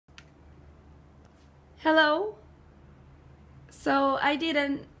Hello! So I did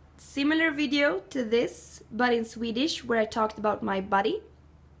a similar video to this, but in Swedish, where I talked about my body.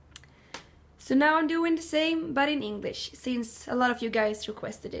 So now I'm doing the same, but in English, since a lot of you guys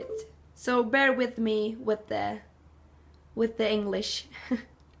requested it. So bear with me with the English.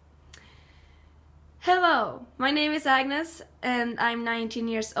 Hello, my name is Agnes and I'm 19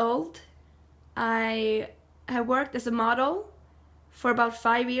 years old. I have worked as a model for about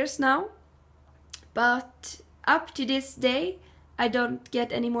 5 years now. But up to this day, I don't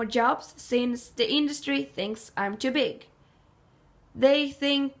get any more jobs since the industry thinks I'm too big. They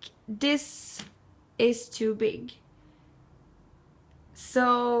think this is too big.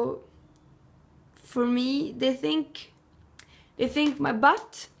 So for me, they think my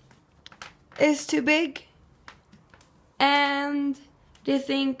butt is too big and they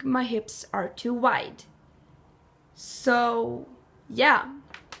think my hips are too wide. So yeah.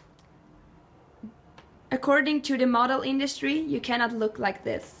 According to the model industry, you cannot look like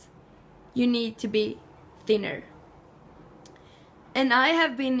this. You need to be thinner. And I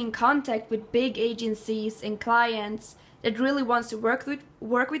have been in contact with big agencies and clients that really wants to work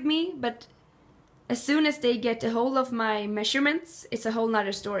with me, but as soon as they get a hold of my measurements, it's a whole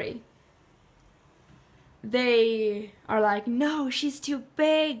nother story. They are like, no, she's too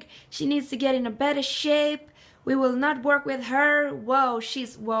big. She needs to get in a better shape. We will not work with her. Whoa,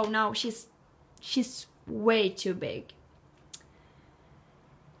 she's way too big.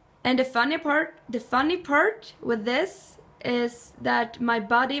 And the funny part with this is that my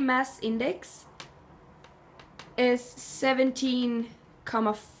body mass index is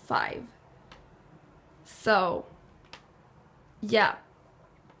 17,5. So yeah,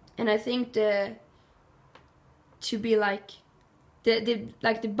 and I think the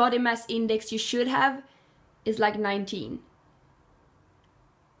body mass index you should have is like 19.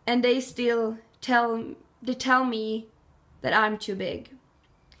 And they still tell me that I'm too big.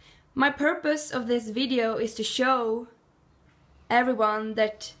 My purpose of this video is to show everyone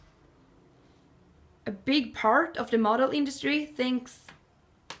that a big part of the model industry thinks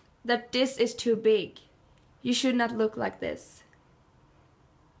that this is too big. You should not look like this.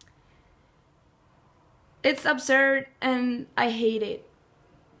 It's absurd and I hate it.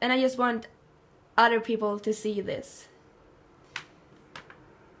 And I just want other people to see this.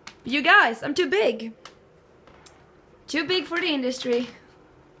 You guys, I'm too big. Too big for the industry.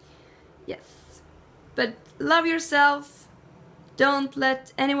 Yes. But love yourself. Don't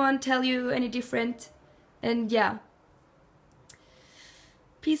let anyone tell you any different. And yeah.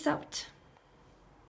 Peace out.